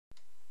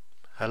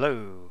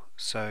Hello.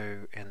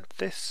 So in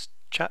this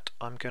chat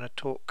I'm going to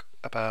talk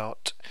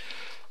about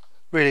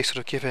really sort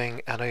of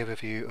giving an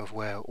overview of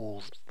where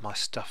all my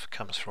stuff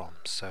comes from.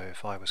 So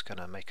if I was going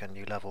to make a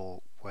new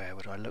level, where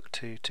would I look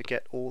to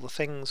get all the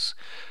things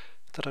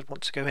that I'd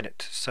want to go in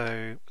it?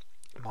 So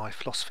my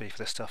philosophy for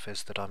this stuff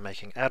is that I'm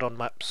making add-on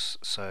maps,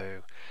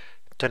 so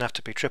don't have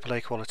to be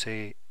AAA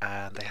quality,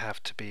 and they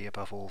have to be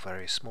above all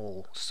very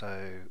small,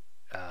 so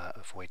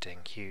avoiding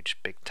huge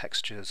big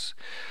textures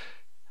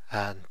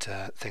and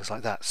things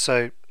like that.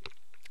 So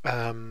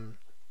the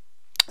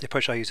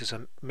approach I use is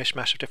a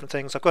mishmash of different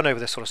things. I've gone over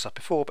this sort of stuff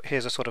before, but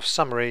here's a sort of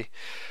summary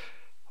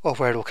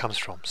of where it all comes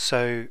from.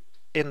 So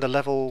in the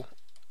level,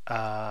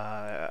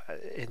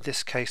 in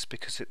this case,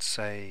 because it's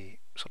a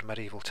sort of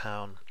medieval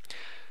town,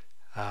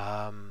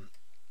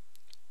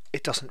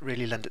 it doesn't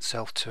really lend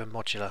itself to a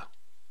modular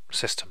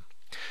system.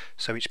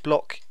 So each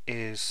block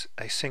is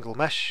a single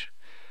mesh.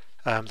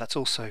 That's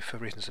also for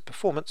reasons of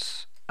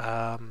performance,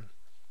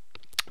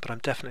 but I'm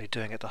definitely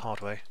doing it the hard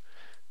way.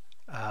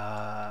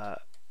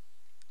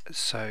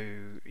 So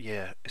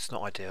yeah, it's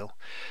not ideal.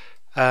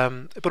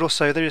 But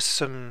also there is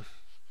some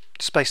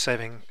space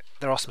saving.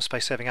 There are some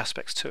space saving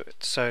aspects to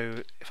it.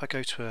 So if I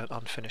go to an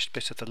unfinished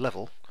bit of the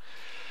level,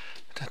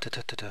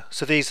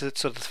 so these are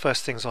sort of the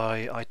first things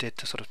I did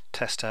to sort of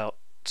test out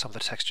some of the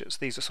textures.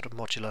 These are sort of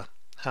modular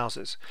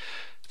houses.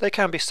 They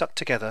can be stuck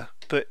together,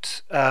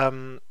 but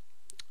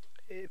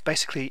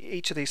basically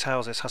each of these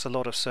houses has a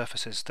lot of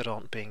surfaces that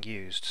aren't being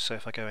used. So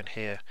if I go in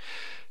here,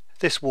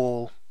 this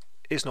wall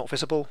is not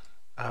visible,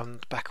 the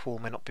back wall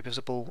may not be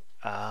visible.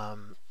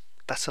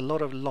 That's a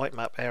lot of light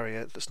map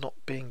area that's not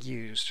being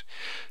used,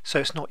 so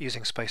it's not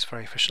using space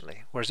very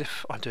efficiently. Whereas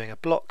if I'm doing a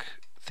block,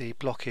 the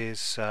block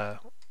is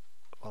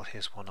well,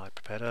 here's one I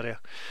prepared earlier.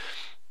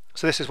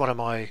 So this is one of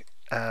my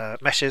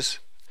meshes,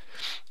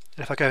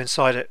 and if I go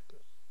inside it,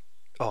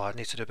 I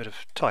need to do a bit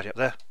of tidy up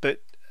there,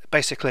 but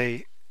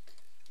basically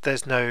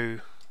there's no,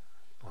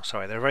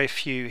 there are very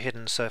few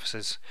hidden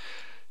surfaces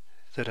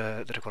that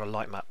have got a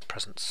light map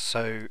presence.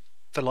 So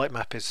the light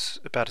map is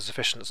about as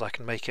efficient as I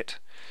can make it.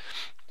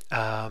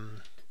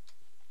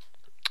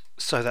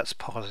 So that's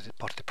part of the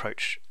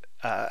approach.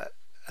 And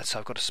so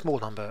I've got a small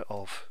number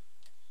of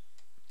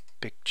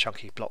big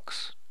chunky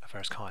blocks of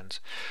various kinds.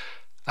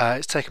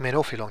 It's taken me an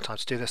awfully long time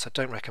to do this. I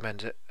don't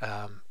recommend it.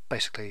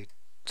 Basically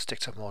stick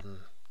to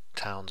modern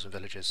towns and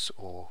villages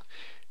or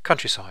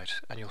countryside,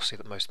 and you'll see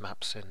that most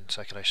maps in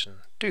circulation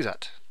do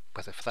that.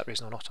 Whether for that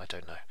reason or not, I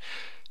don't know.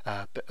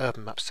 But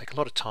urban maps take a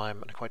lot of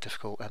time and are quite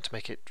difficult, and to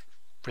make it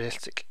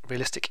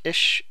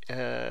realistic-ish,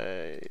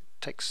 it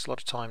takes a lot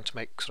of time to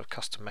make sort of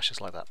custom meshes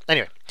like that.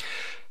 Anyway,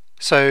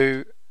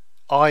 so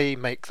I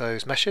make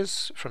those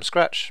meshes from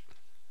scratch.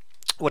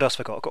 What else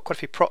have I got? I've got quite a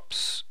few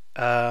props,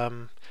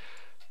 and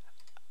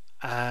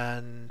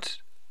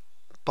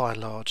by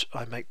and large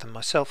I make them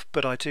myself,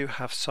 but I do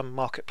have some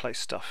marketplace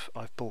stuff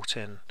I've bought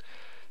in.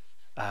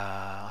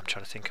 I'm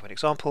trying to think of an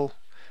example.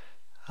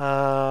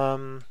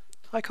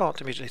 I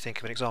can't immediately think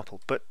of an example,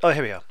 but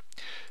here we are.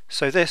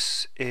 So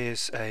this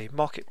is a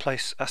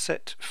marketplace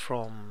asset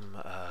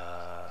from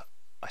I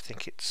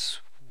think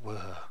it's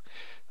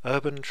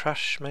Urban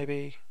Trash,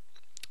 maybe.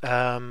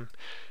 And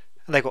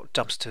they've got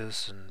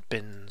dumpsters and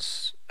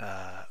bins.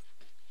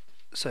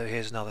 So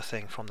here's another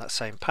thing from that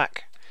same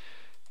pack.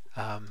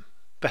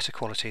 Better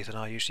quality than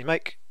I usually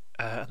make,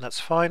 and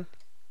that's fine.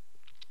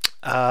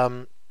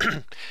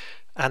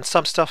 And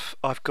some stuff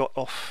I've got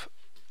off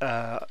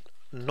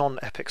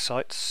non-epic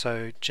sites,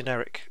 so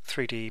generic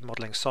 3D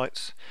modelling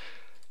sites.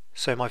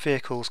 So my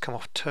vehicles come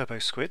off Turbo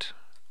Squid,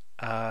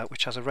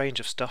 which has a range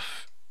of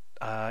stuff.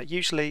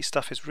 Usually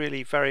stuff is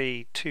really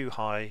very too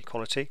high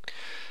quality,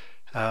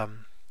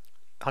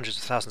 hundreds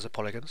of thousands of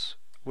polygons,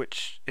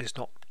 which is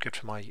not good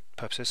for my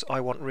purposes. I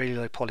want really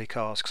low poly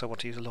cars because I want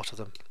to use a lot of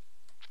them.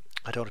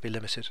 I don't want to be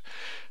limited.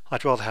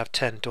 I'd rather have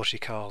 10 dodgy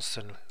cars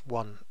than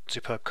one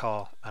superb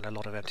car and a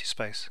lot of empty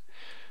space.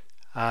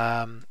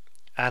 And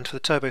for the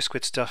Turbo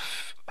Squid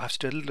stuff, I have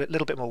to do a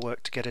little bit more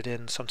work to get it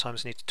in.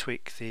 Sometimes I need to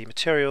tweak the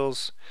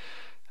materials.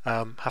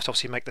 Have to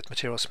obviously make the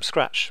materials from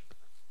scratch.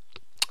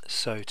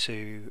 So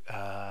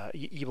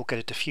you will get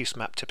a diffuse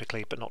map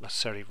typically, but not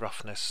necessarily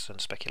roughness and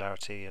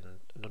specularity and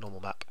a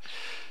normal map.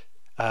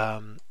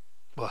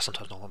 Well,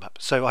 sometimes normal map.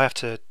 So I have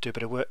to do a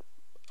bit of work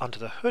under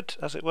the hood,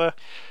 as it were.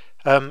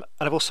 And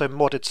I've also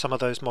modded some of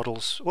those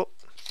models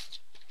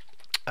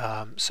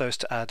so as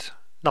to add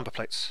number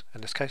plates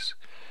in this case,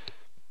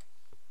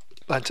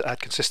 and to add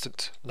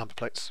consistent number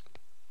plates,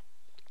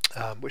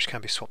 which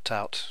can be swapped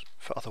out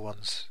for other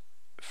ones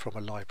from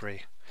a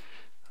library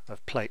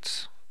of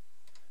plates.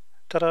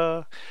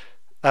 Ta-da!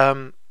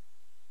 I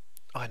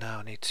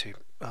now need to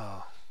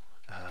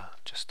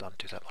just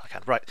undo that while I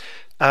can. Right.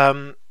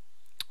 And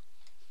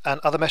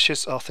other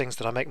meshes are things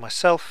that I make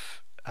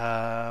myself.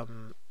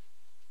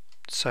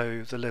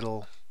 So the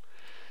little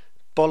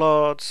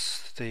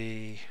bollards,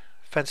 the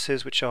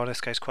fences, which are in this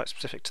case quite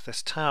specific to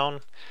this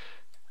town,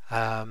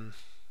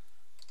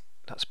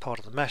 that's part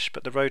of the mesh,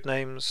 but the road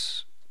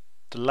names,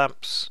 the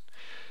lamps,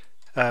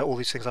 all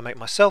these things I make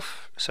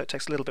myself, so it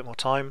takes a little bit more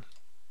time.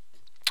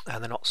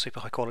 and they're not super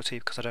high quality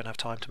because I don't have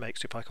time to make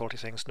super high quality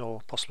things,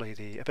 nor possibly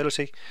the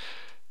ability.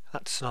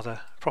 That's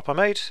another prop I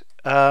made.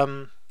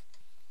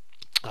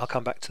 I'll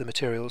come back to the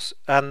materials,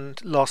 and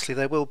lastly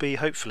there will be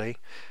hopefully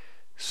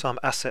some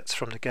assets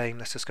from the game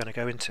this is going to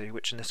go into,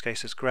 which in this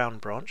case is Ground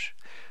Branch.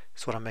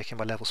 It's what I'm making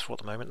my levels for at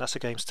the moment. That's a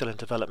game still in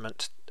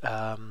development.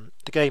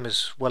 The game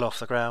is well off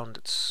the ground,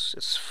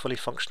 it's fully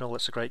functional,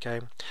 it's a great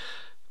game,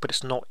 but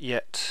it's not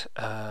yet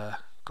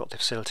got the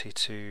facility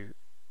to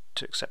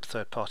accept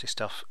third-party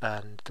stuff,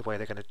 and the way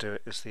they're going to do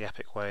it is the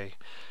epic way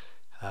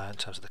in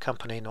terms of the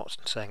company, not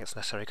saying it's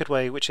necessarily a good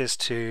way, which is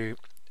to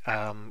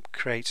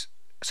create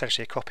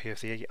essentially a copy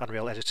of the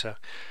Unreal editor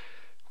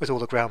with all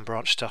the Ground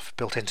Branch stuff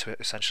built into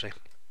it essentially.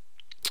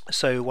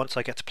 So once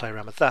I get to play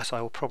around with that,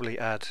 I will probably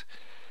add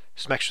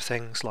some extra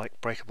things like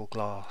breakable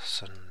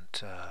glass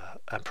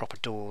and proper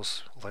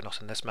doors, although not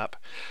in this map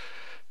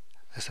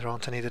as there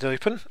aren't any that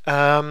open.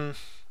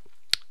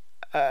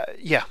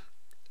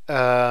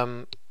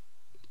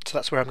 So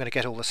that's where I'm going to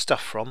get all the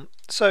stuff from.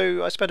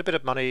 So I spent a bit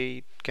of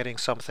money getting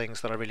some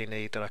things that I really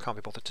need that I can't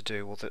be bothered to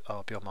do, or that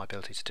are beyond my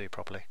ability to do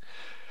properly.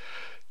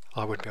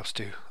 I wouldn't be able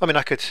to do. I mean,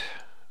 I could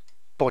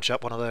bodge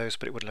up one of those,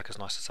 but it wouldn't look as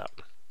nice as that.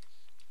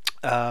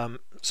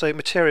 So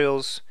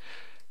materials,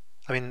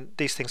 I mean,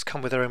 these things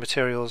come with their own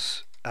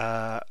materials.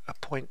 A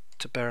point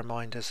to bear in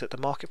mind is that the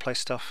marketplace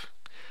stuff,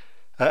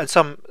 and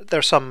there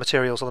are some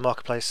materials on the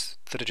marketplace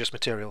that are just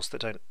materials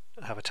that don't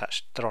have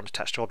attached, that aren't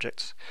attached to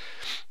objects.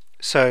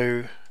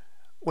 So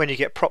when you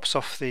get props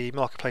off the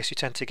marketplace, you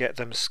tend to get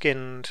them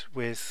skinned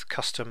with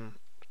custom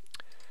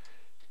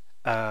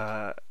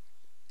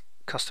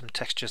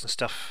textures and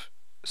stuff.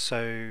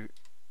 So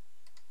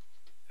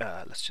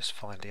let's just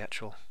find the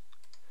actual.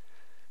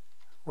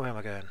 Where am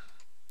I going?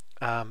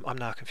 I'm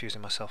now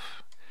confusing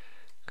myself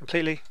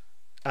completely.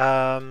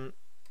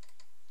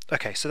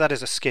 Okay, so that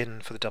is a skin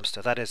for the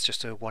dumpster. That is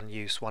just a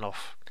one-use,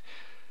 one-off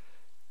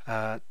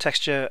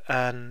texture,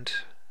 and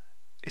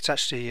it's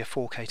actually a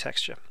 4K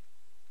texture.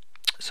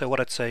 So what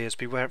I'd say is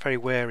be very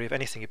wary of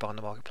anything you buy on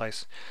the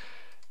marketplace,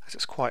 as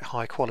it's quite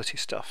high quality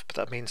stuff, but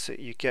that means that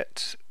you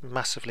get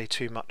massively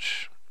too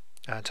much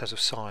in terms of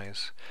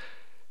size.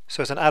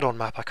 So as an add-on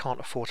map, I can't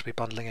afford to be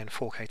bundling in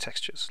 4K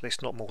textures, at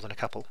least not more than a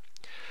couple.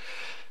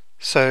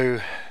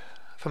 So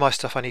for my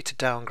stuff I need to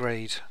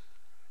downgrade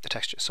the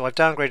texture. So I've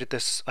downgraded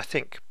this, I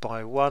think,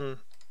 by 1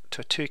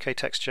 to a 2K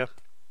texture,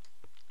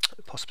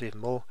 possibly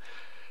even more.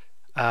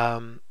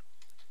 And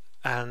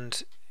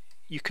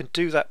you can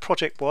do that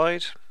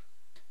project-wide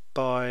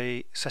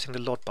by setting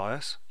the LOD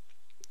bias.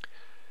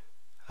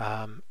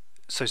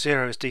 So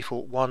 0 is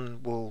default,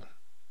 1 will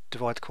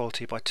divide the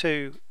quality by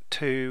 2,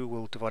 2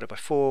 will divide it by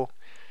 4,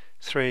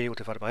 3 will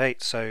divide it by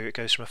 8, so it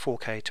goes from a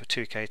 4K to a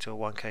 2K to a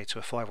 1K to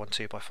a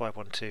 512 by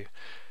 512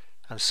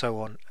 and so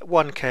on.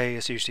 1K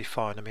is usually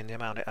fine, I mean the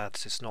amount it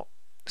adds is not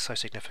so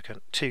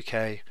significant.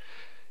 2K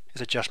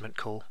is a judgment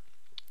call,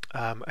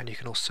 and you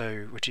can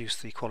also reduce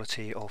the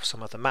quality of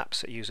some of the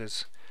maps it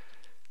uses,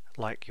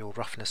 like your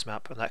roughness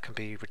map, and that can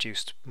be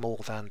reduced more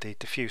than the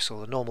diffuse or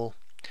the normal.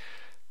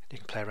 You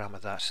can play around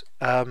with that.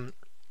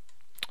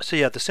 So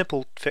yeah, the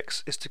simple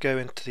fix is to go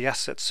into the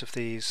assets of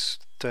these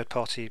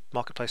third-party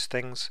marketplace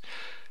things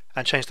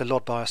and change the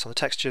LOD bias on the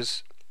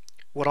textures.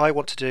 What I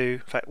want to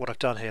do, in fact what I've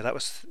done here,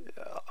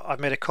 I've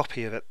made a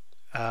copy of it.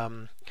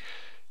 So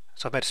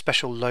I've made a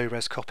special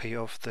low-res copy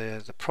of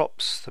the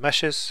props, the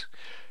meshes,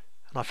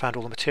 and I found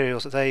all the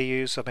materials that they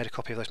use. I've made a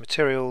copy of those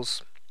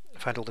materials, I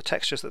found all the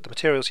textures that the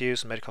materials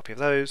use and made a copy of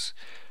those.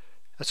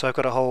 And so I've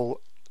got a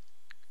whole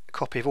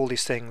copy of all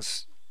these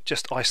things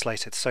just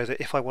isolated, so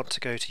that if I want to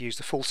go to use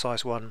the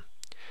full-size one,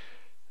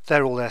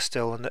 they're all there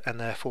still, and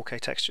they're 4K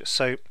textures.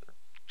 So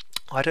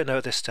I don't know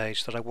at this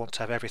stage that I want to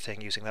have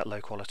everything using that low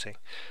quality.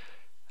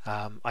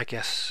 I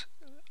guess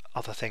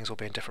other things will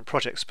be in different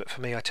projects, but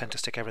for me I tend to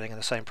stick everything in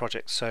the same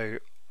project, so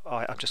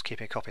I'm just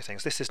keeping a copy of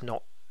things. This is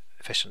not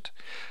efficient,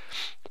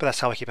 but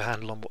that's how I keep a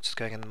handle on what's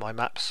going in my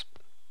maps.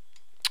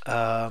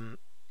 So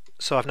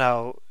I've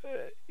now,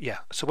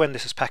 so when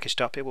this is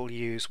packaged up, it will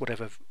use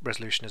whatever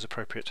resolution is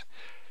appropriate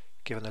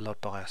given the LOD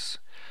bias.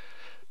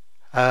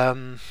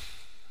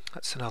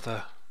 That's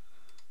another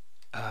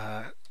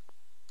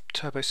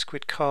Turbo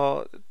Squid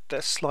car.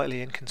 They're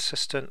slightly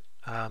inconsistent,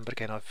 but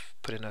again I've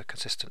put in a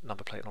consistent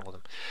number plate on all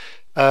of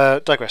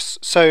them. Digress.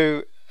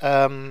 So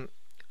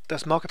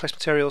there's marketplace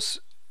materials.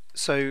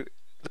 So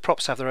the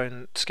props have their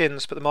own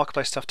skins, but the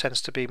marketplace stuff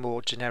tends to be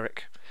more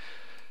generic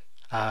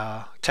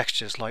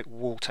textures, like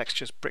wall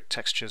textures, brick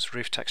textures,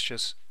 roof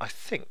textures. I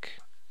think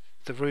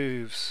the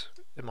roofs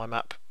in my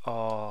map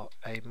are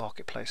a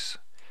marketplace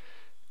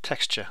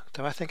texture,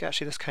 though I think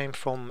actually this came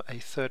from a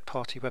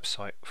third-party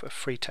website for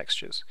free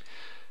textures,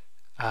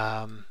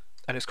 and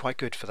it's quite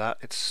good for that.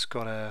 It's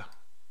got a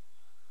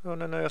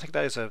I think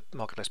that is a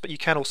marketplace, but you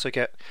can also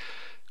get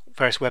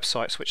various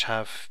websites which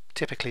have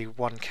typically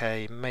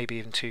 1K, maybe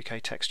even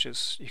 2K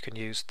textures you can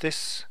use.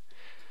 This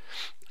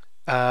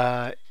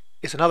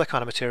is another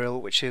kind of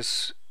material, which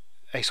is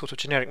a sort of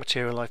generic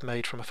material I've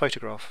made from a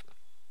photograph.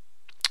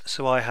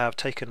 So I have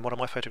taken one of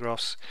my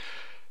photographs,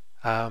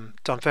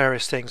 Done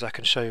various things I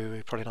can show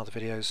you probably in other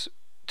videos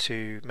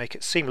to make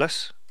it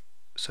seamless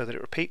so that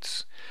it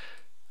repeats.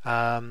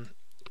 And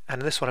in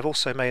this one I've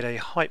also made a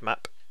height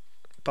map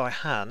by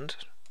hand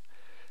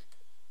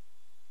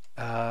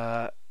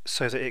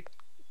so that it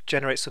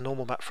generates the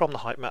normal map from the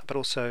height map but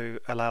also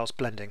allows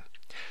blending.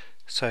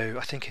 So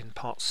I think in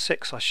part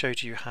 6 I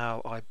showed you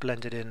how I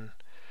blended in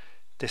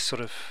this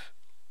sort of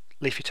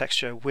leafy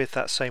texture with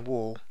that same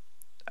wall,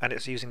 and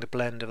it's using the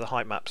blend of the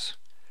height maps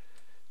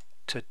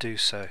to do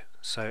so.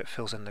 So it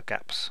fills in the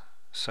gaps,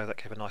 so that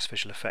gave a nice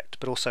visual effect.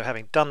 But also,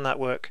 having done that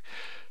work,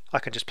 I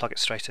can just plug it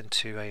straight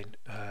into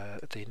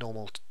the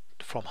normal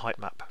from height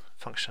map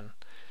function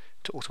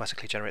to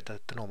automatically generate the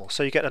normal.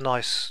 So you get a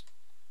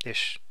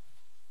nice-ish,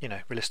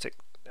 realistic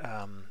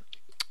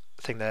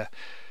thing there.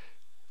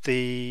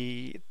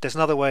 There's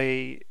another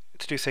way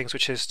to do things,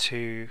 which is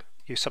to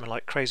use something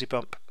like Crazy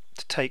Bump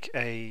to take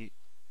the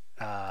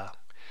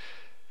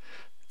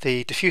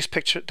diffuse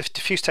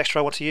texture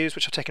I want to use,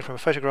 which I've taken from a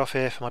photograph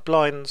here for my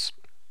blinds,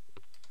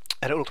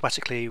 and it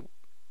automatically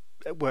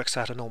works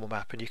out a normal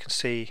map, and you can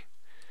see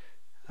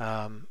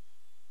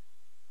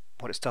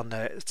what it's done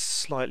there. It's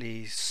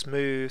slightly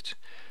smoothed,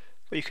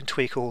 but you can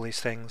tweak all these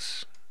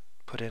things,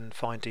 put in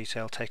fine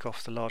detail, take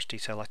off the large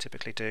detail I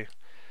typically do,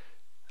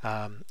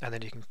 and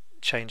then you can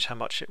change how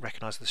much it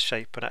recognises the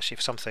shape. And actually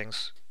for some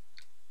things,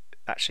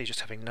 actually just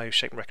having no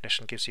shape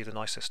recognition gives you the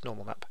nicest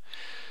normal map.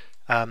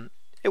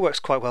 It works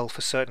quite well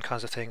for certain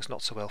kinds of things,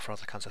 not so well for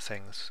other kinds of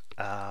things.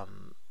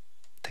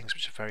 Things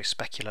which are very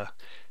specular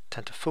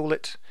tend to fool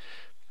it.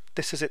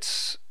 This is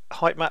its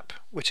height map,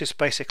 which is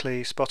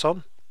basically spot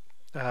on.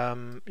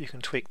 You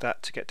can tweak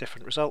that to get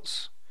different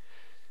results.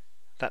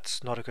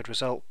 That's not a good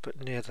result,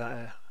 but near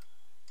there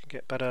you can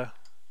get better.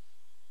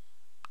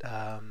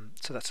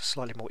 So that's a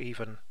slightly more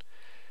even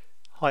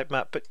height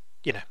map, but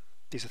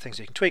these are things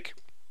you can tweak.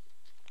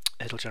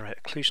 It'll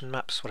generate occlusion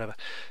maps, whatever.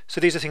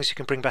 So these are things you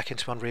can bring back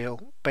into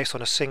Unreal based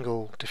on a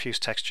single diffuse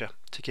texture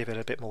to give it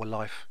a bit more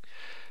life.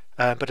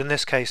 But in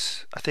this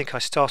case, I think I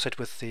started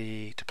with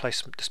the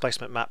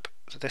displacement map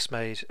that this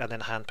made, and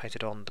then hand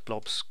painted on the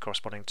blobs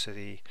corresponding to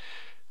the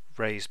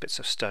raised bits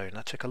of stone.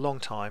 That took a long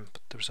time,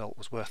 but the result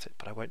was worth it.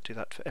 But I won't do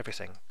that for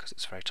everything because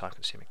it's very time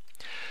consuming.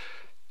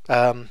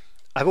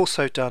 I've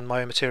also done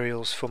my own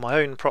materials for my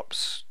own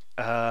props,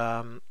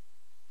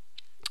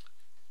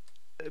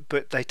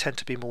 but they tend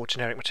to be more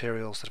generic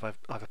materials that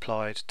I've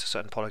applied to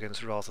certain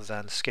polygons rather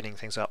than skinning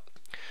things up.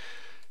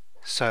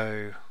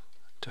 So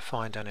to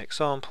find an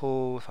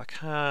example, if I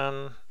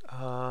can,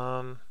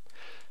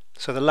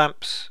 so the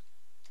lamps,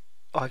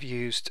 I've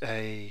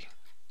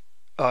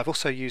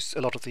also used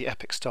a lot of the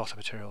Epic starter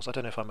materials. I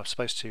don't know if I'm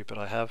supposed to, but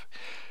I have.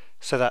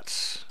 So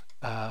that's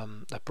a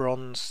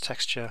bronze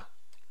texture.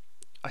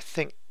 I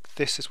think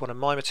this is one of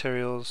my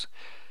materials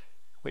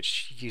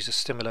which uses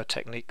similar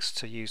techniques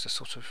to use a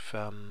sort of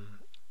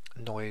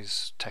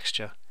noise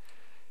texture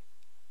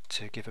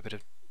to give a bit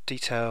of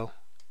detail.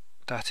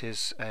 That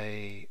is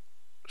a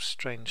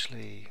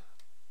strangely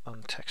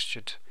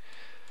untextured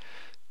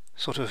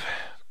sort of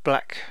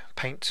black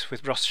paint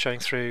with rust showing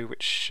through,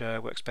 which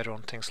works better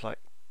on things like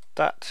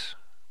that.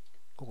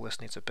 All this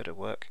needs a bit of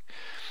work.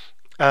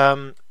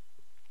 And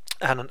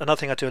another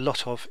thing I do a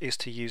lot of is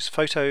to use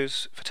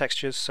photos for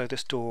textures. So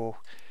this door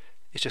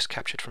is just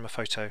captured from a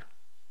photo,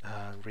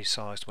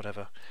 resized,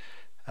 whatever,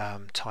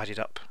 tidied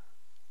up.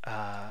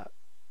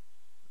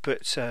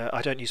 But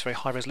I don't use very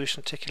high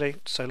resolution particularly,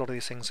 so a lot of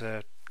these things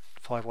are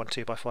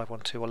 512 by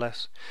 512 or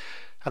less,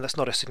 and that's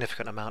not a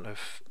significant amount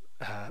of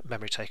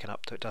memory taken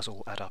up, though it does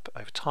all add up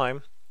over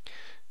time.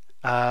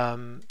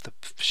 The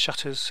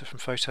shutters are from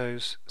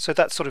photos, so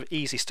that's sort of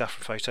easy stuff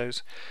from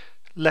photos.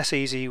 Less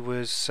easy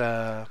was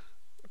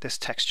this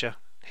texture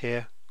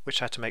here,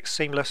 which I had to make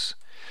seamless.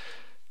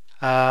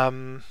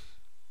 That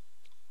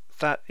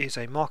is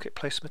a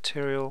marketplace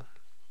material,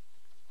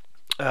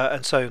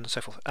 and so on and so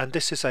forth. And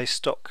this is a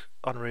stock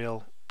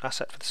Unreal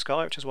asset for the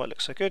sky, which is why it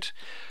looks so good.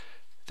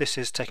 This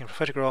is taken from a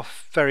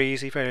photograph, very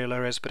easy, very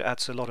low res, but it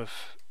adds a lot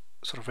of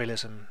sort of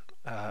realism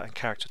and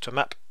character to a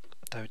map,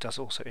 though it does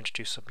also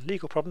introduce some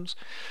legal problems.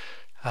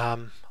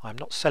 I'm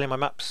not selling my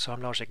maps, so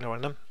I'm largely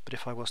ignoring them, but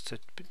if I was to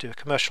do a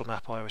commercial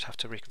map, I would have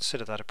to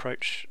reconsider that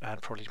approach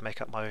and probably make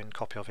up my own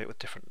copy of it with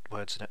different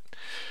words in it.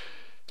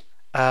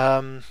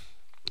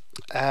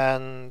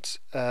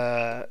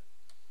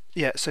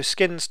 Yeah, so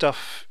skin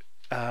stuff,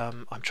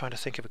 I'm trying to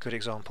think of a good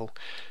example.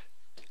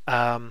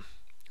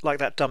 Like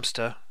that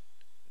dumpster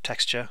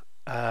texture,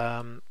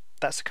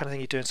 that's the kind of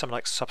thing you do in something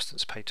like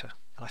Substance Painter.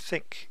 And I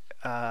think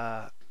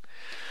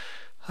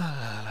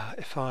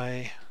if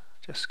I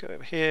just go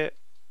over here,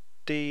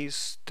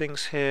 these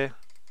things here,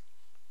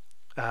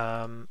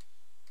 I've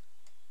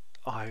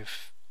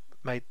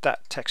made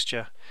that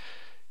texture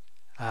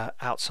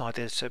outside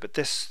the editor, but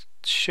this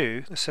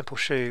shoe, the simple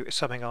shoe, is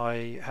something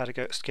I had to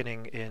go at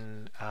skinning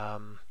in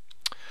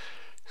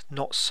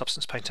not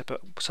Substance Painter,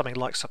 but something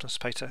like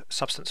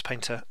Substance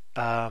Painter,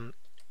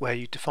 where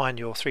you define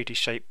your 3D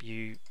shape,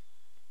 you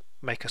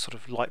make a sort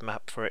of light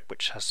map for it,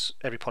 which has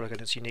every polygon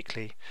is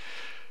uniquely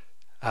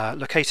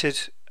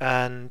located,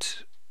 and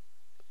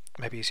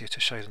maybe easier to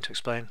show than to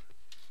explain.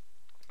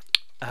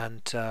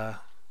 And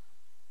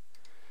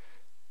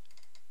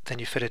then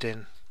you fit it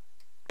in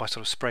by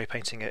sort of spray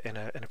painting it in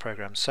a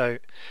program. So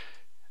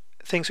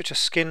things which are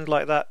skinned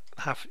like that,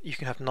 you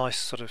can have nice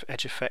sort of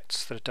edge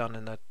effects that are done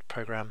in the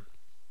program,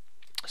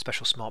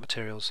 special smart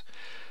materials.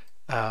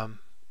 So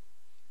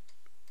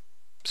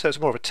it's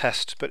more of a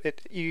test, but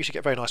you usually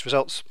get very nice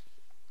results,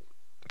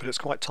 but it's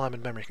quite time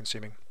and memory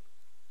consuming.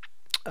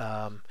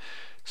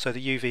 So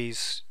the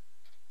UVs,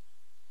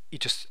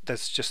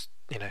 there's just,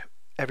 you know,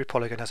 every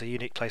polygon has a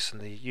unique place in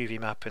the UV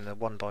map in the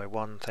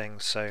 1x1 thing,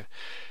 so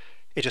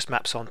it just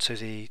maps onto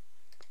the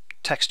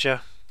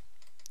texture,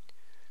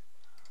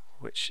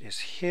 which is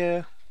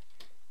here.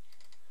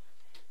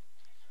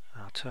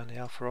 I'll turn the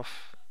alpha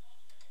off,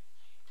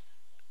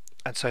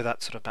 and so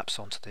that sort of maps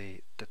onto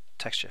the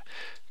texture.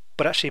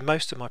 But actually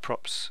most of my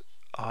props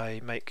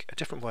I make a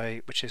different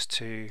way, which is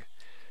to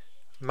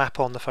map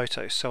on the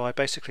photo. So I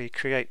basically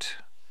create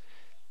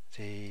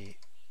the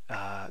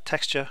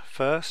texture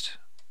first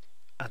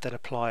and then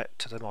apply it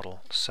to the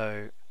model.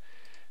 So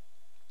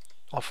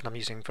often I'm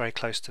using very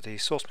close to the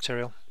source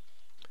material.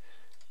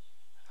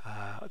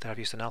 Then I've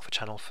used an alpha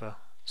channel for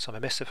some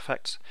emissive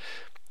effects.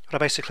 But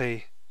I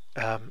basically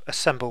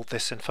assembled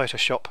this in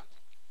Photoshop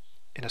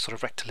in a sort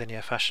of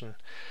rectilinear fashion,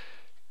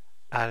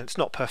 and it's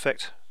not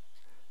perfect,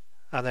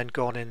 and then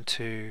gone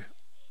into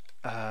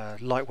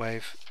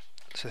Lightwave.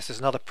 So this is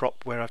another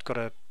prop where I've got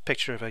a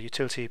picture of a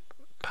utility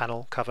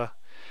panel cover,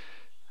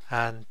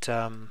 and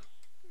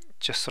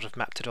just sort of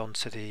mapped it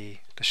onto the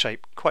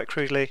shape quite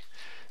crudely,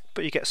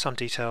 but you get some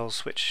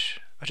details which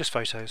are just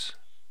photos.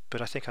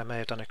 But I think I may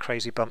have done a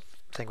crazy bump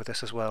thing with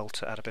this as well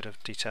to add a bit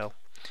of detail.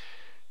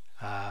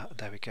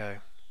 There we go.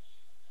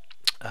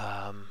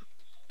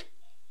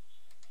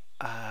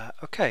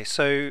 Okay,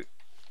 so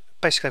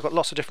basically I've got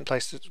lots of different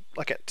places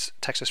I get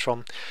textures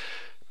from.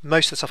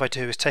 Most of the stuff I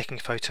do is taking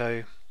a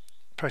photo,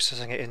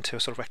 processing it into a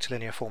sort of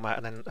rectilinear format,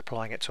 and then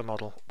applying it to a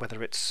model,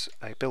 whether it's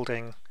a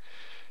building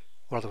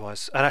or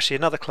otherwise. And actually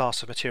another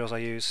class of materials I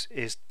use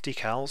is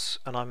decals,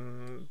 and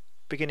I'm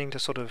beginning to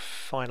sort of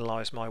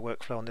finalize my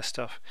workflow on this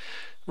stuff.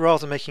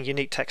 Rather than making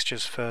unique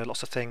textures for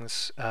lots of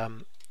things,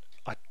 I'm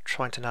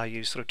trying to now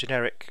use sort of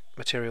generic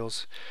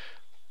materials.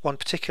 One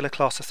particular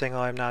class of thing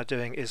I am now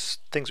doing is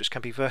things which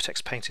can be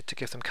vertex painted to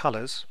give them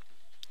colours.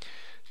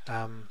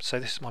 So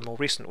this is my more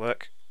recent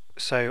work.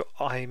 So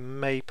I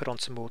may put on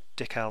some more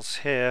decals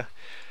here,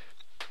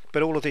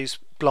 but all of these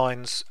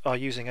blinds are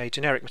using a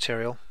generic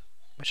material,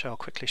 which I'll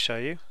quickly show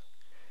you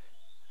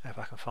if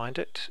I can find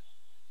it,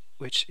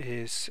 which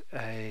is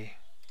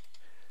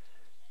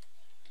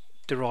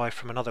derived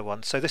from another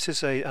one. So this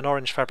is an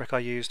orange fabric I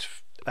used.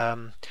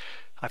 I've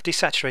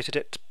desaturated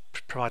it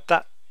to provide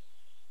that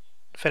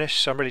finish,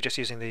 so I'm really just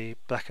using the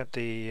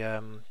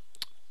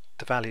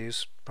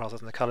values rather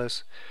than the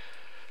colours,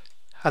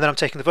 and then I'm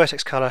taking the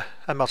vertex colour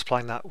and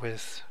multiplying that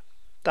with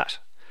that.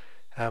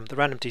 The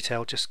random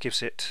detail just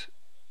gives it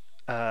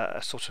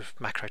a sort of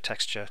macro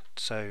texture,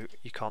 so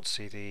you can't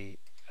see the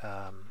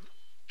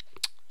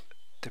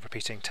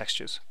repeating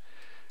textures.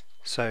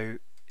 So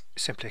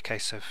simply a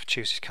case of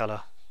choose your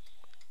colour,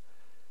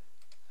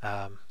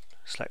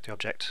 select the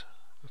object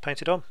and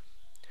paint it on.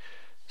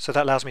 So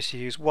that allows me to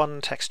use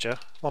one texture,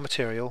 one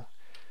material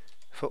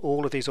for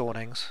all of these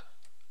awnings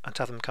and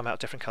to have them come out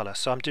different colours.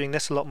 So I'm doing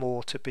this a lot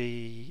more to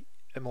be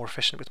more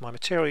efficient with my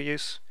material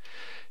use.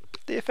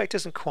 The effect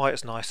isn't quite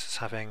as nice as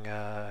having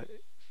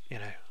you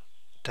know,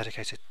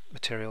 dedicated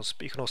materials,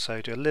 but you can also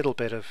do a little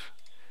bit of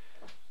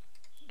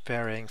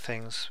varying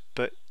things.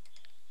 But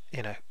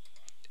you know,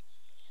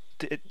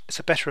 it's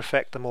a better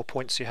effect the more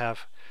points you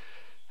have,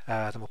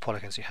 the more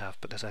polygons you have.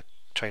 But there's a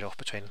trade-off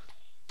between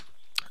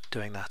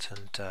doing that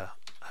and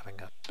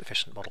having an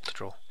efficient model to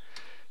draw.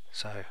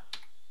 So I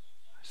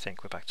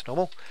think we're back to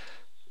normal.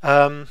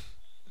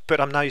 But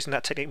I'm now using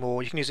that technique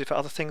more. You can use it for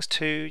other things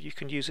too. You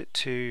can use it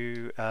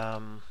to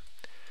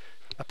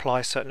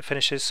apply certain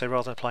finishes. So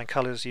rather than applying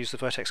colours, use the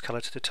vertex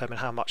colour to determine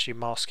how much you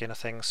mask in a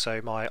thing.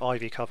 So my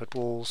ivy covered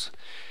walls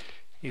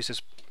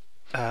uses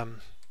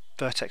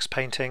vertex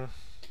painting.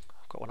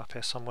 I've got one up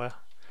here somewhere.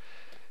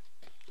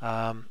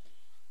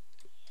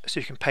 So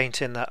you can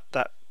paint in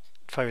that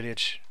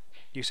foliage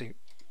using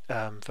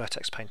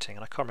vertex painting,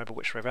 and I can't remember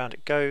which way around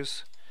it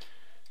goes.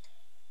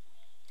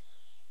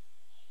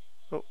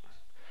 Oh,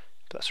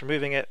 but that's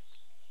removing it,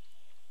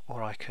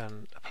 or I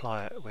can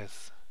apply it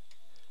with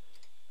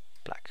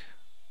black.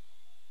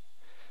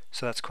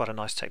 So that's quite a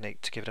nice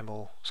technique to give it a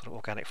more sort of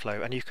organic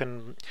flow, and you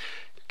can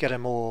get a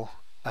more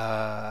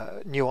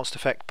nuanced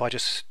effect by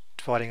just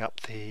dividing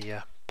up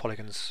the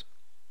polygons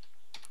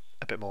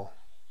a bit more.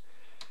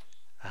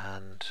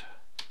 And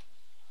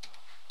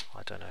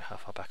I don't know how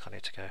far back I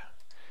need to go.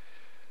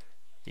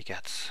 You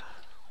get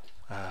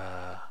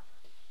right,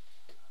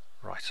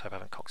 I hope I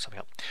haven't cocked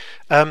something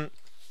up.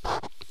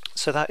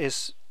 So that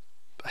is,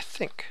 I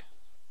think,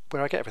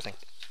 where I get everything.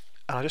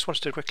 And I just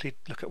wanted to quickly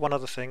look at one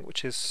other thing,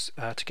 which is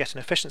to get an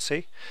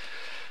efficiency.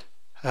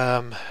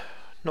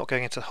 not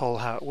going into the whole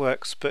how it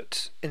works,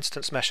 but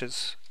instance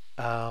meshes.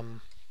 A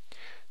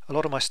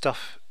lot of my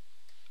stuff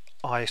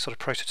I sort of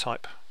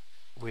prototype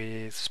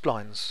with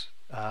splines.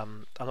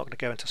 I'm not going to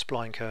go into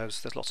spline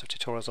curves, there's lots of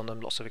tutorials on them,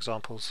 lots of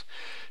examples.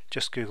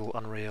 Just Google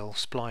Unreal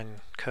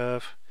spline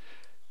curve.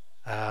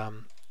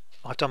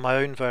 I've done my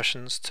own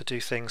versions to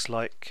do things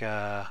like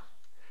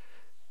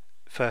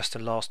first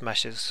and last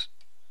meshes.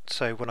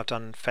 So when I've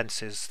done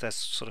fences, there's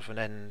sort of an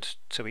end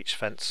to each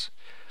fence.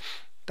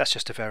 That's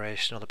just a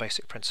variation on the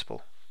basic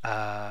principle.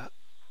 And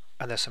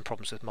there's some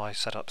problems with my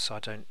setup, so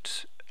I'm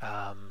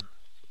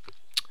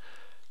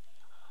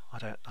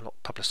not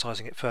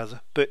publicising it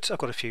further. But I've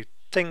got a few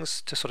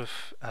things to sort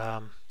of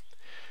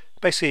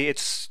basically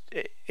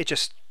it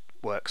just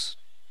works.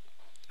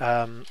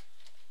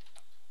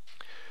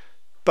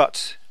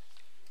 But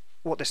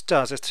what this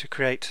does is to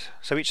create,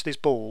 so each of these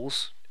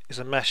balls is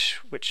a mesh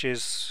which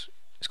it's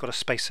got a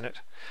space in it.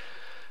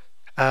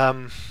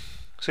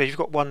 So you've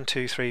got 1,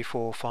 2, 3,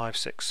 4, 5,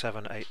 6,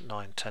 7, 8,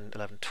 9, 10,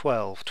 11,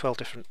 12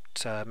 different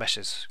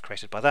meshes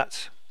created by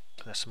that.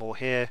 And there's some more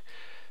here.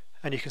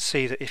 And you can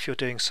see that if you're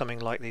doing something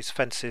like these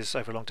fences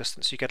over a long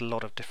distance, you get a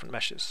lot of different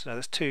meshes. Now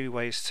there's two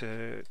ways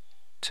to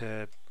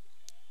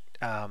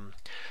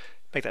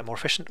make that more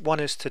efficient. One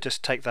is to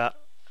just take that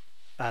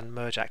and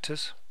merge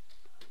actors,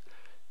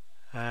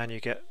 and you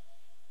get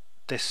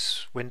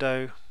this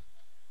window,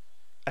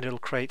 and it'll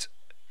create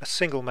a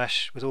single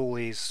mesh with all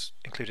these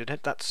included in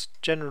it. That's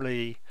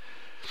generally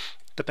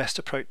the best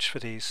approach for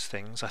these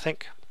things, I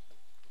think.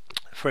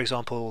 For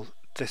example,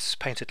 this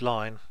painted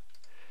line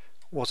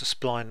was a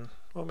spline,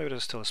 well, maybe it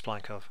was still a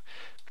spline curve,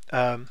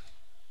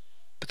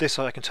 but this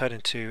I can turn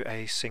into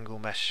a single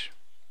mesh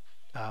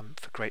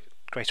for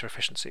greater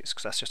efficiencies,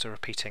 because that's just a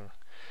repeating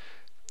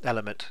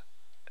element.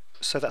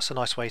 So that's a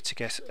nice way to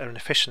get an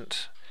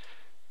efficient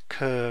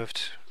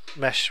curved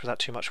mesh without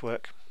too much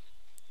work.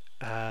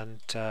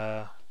 And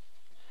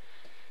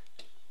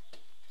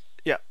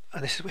yeah,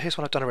 and here's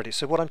what I've done already.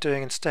 So what I'm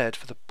doing instead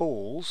for the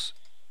balls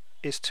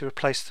is to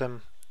replace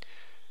them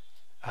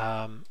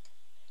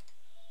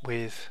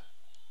with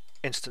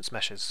instance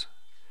meshes.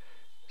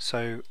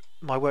 So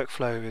my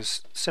workflow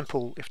is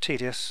simple if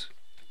tedious.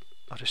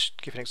 I'll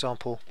just give an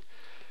example.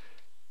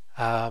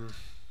 So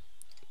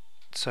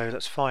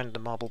let's find the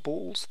marble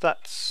balls.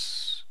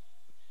 That's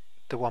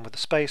the one with the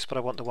space, but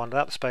I want the one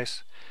without the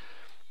space.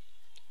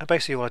 And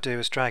basically all I do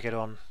is drag it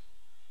on,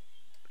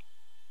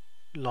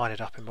 line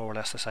it up in more or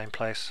less the same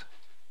place,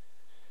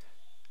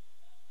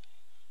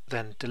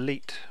 then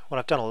delete. When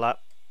I've done all that,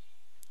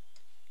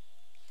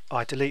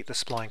 I delete the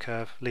spline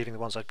curve, leaving the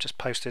ones I've just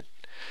posted,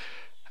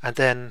 and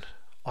then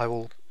I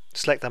will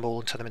select them all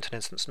and turn them into an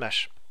instance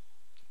mesh.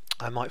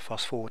 I might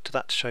fast forward to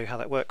that to show you how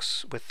that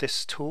works with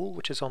this tool,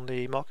 which is on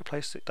the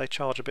marketplace. They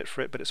charge a bit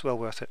for it, but it's well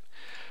worth it.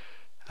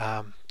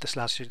 This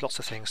allows you lots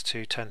of things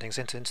to turn things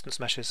into instance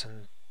meshes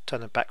and turn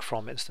them back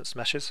from instance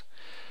meshes.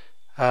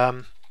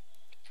 And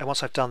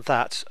once I've done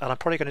that, and I'm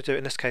probably going to do it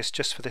in this case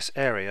just for this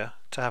area,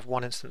 to have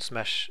one instance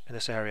mesh in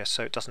this area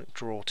so it doesn't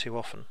draw too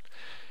often.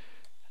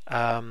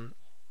 So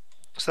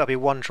that'll be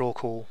one draw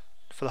call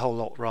for the whole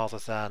lot rather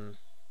than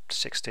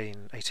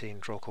 16, 18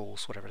 draw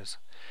calls, whatever it is.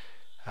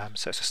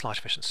 So it's a slight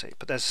efficiency.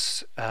 But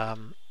there's,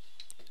 on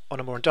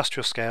a more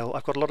industrial scale,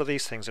 I've got a lot of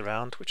these things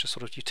around, which are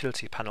sort of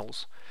utility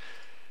panels,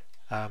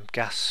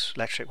 gas,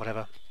 electric,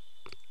 whatever.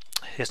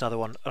 Here's another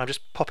one, and I'm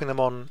just popping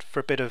them on for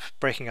a bit of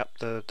breaking up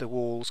the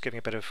walls, giving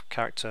a bit of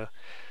character,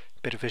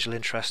 a bit of visual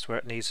interest where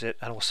it needs it,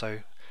 and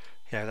also,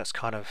 you know, that's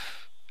kind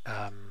of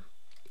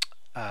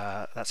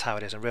that's how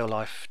it is in real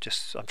life.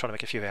 Just I'm trying to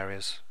make a few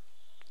areas,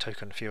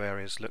 token a few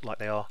areas look like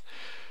they are.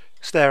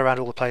 It's there around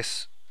all the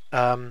place.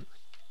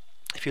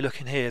 If you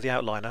look in here, the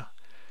outliner,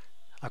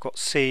 I've got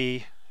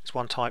C is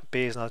one type,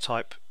 B is another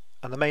type,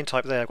 and the main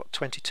type there I've got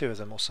 22 of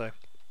them or so.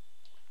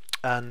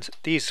 And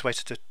the easiest way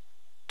to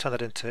turn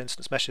that into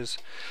instance meshes,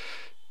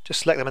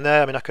 just select them in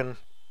there. I mean, I can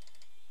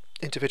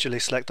individually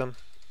select them,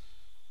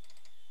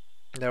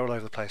 they're all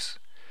over the place.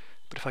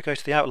 But if I go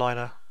to the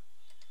outliner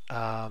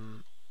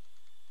and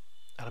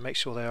I make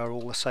sure they are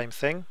all the same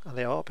thing, and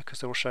they are because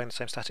they're all showing the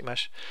same static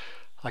mesh,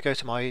 I go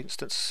to my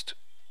instance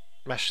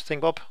mesh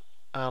thingbob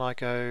and I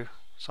go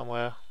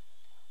somewhere,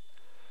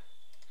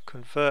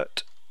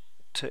 convert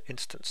to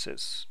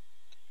instances,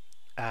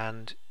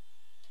 and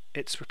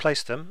it's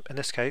replaced them in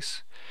this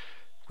case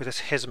with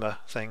this HISMA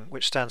thing,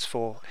 which stands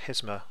for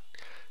HISMA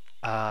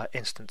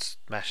instance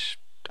mesh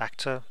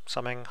actor,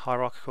 something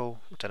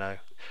hierarchical, I don't know.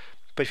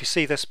 But if you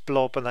see this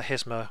blob and the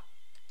HISMA,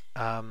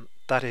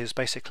 that is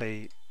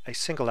basically a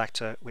single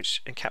actor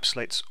which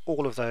encapsulates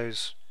all of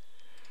those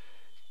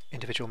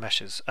individual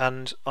meshes.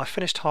 And I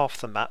finished half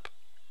the map,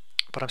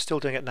 but I'm still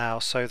doing it now,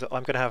 so that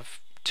I'm going to have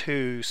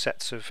two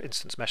sets of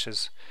instance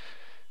meshes,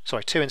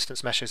 sorry, two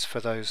instance meshes for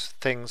those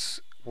things,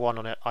 one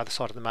on either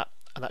side of the map,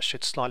 and that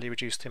should slightly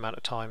reduce the amount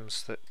of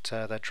times that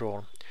they're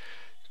drawn,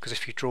 because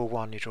if you draw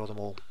one, you draw them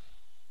all.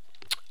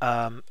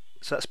 So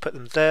let's put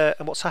them there,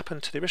 and what's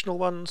happened to the original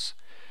ones?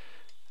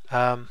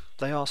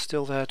 They are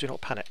still there, do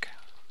not panic,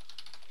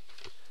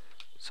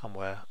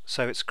 somewhere.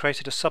 So it's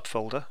created a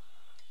subfolder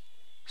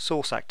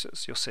source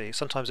actors, you'll see.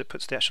 Sometimes it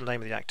puts the actual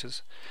name of the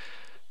actors,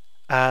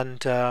 and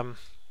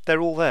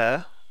they're all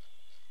there,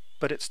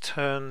 but it's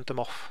turned them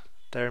off.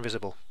 They're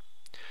invisible.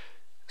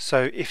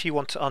 So if you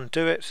want to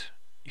undo it,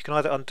 you can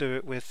either undo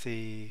it with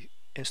the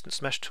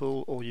instance mesh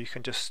tool, or you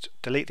can just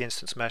delete the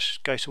instance mesh,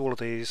 go to all of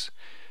these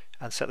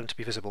and set them to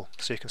be visible,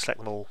 so you can select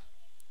them all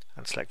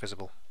and select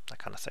visible, that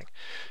kind of thing.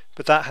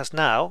 But that has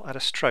now, at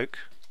a stroke,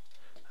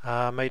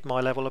 made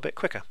my level a bit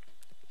quicker.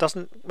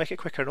 Doesn't make it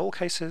quicker in all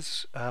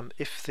cases.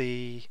 If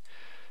the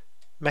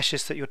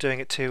meshes that you're doing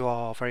it to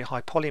are very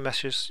high poly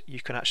meshes,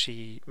 you can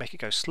actually make it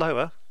go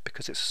slower,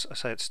 because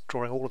it's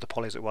drawing all of the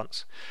polys at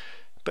once.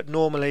 But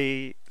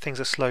normally things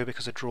are slow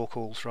because of draw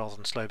calls rather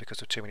than slow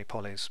because of too many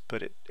polys.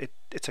 But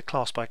it's a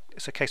case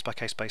by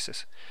case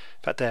basis.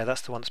 In fact,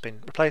 that's the one that's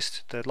been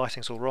replaced. The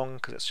lighting's all wrong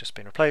because it's just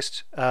been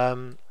replaced.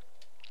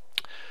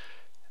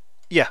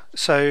 Yeah.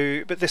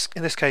 So, but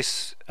in this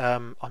case,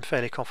 I'm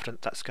fairly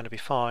confident that's going to be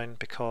fine,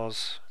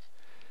 because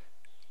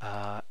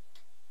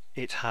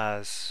it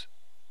has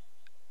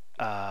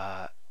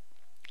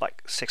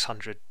like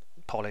 600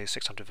 polys,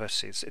 600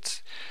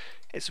 vertices.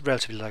 It's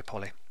relatively low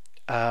poly.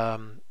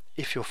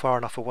 If you're far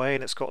enough away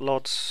and it's got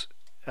LODs,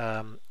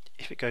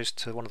 if it goes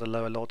to one of the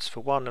lower LODs for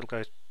one, it'll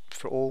go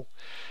for all.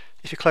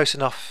 If you're close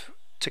enough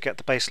to get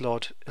the base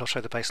LOD, it'll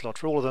show the base LOD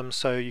for all of them,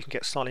 so you can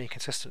get slightly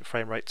inconsistent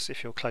frame rates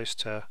if you're close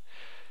to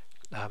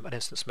an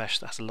instance mesh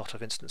that has a lot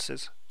of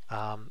instances.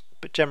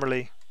 But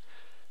generally,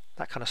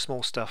 that kind of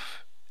small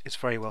stuff is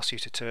very well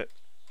suited to it.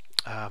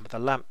 The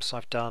lamps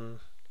I've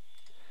done,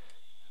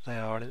 they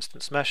are an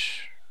instance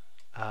mesh.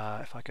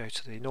 If I go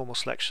to the normal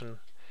selection,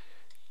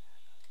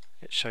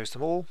 it shows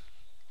them all,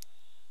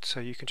 so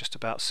you can just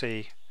about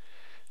see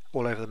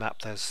all over the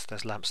map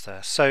there's lamps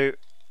there. So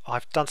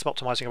I've done some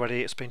optimizing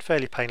already. It's been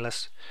fairly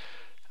painless.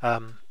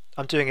 I'm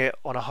doing it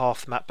on a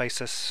half map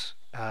basis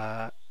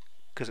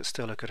because it's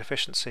still a good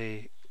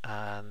efficiency,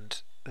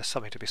 and there's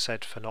something to be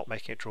said for not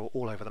making it draw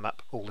all over the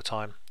map all the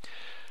time.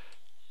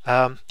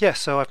 Yeah,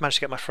 so I've managed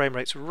to get my frame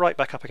rates right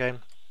back up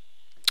again.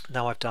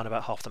 Now I've done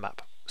about half the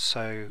map,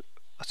 so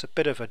that's a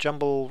bit of a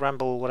jumble,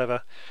 ramble,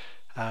 whatever.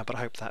 But I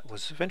hope that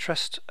was of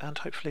interest and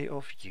hopefully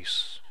of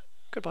use.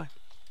 Goodbye.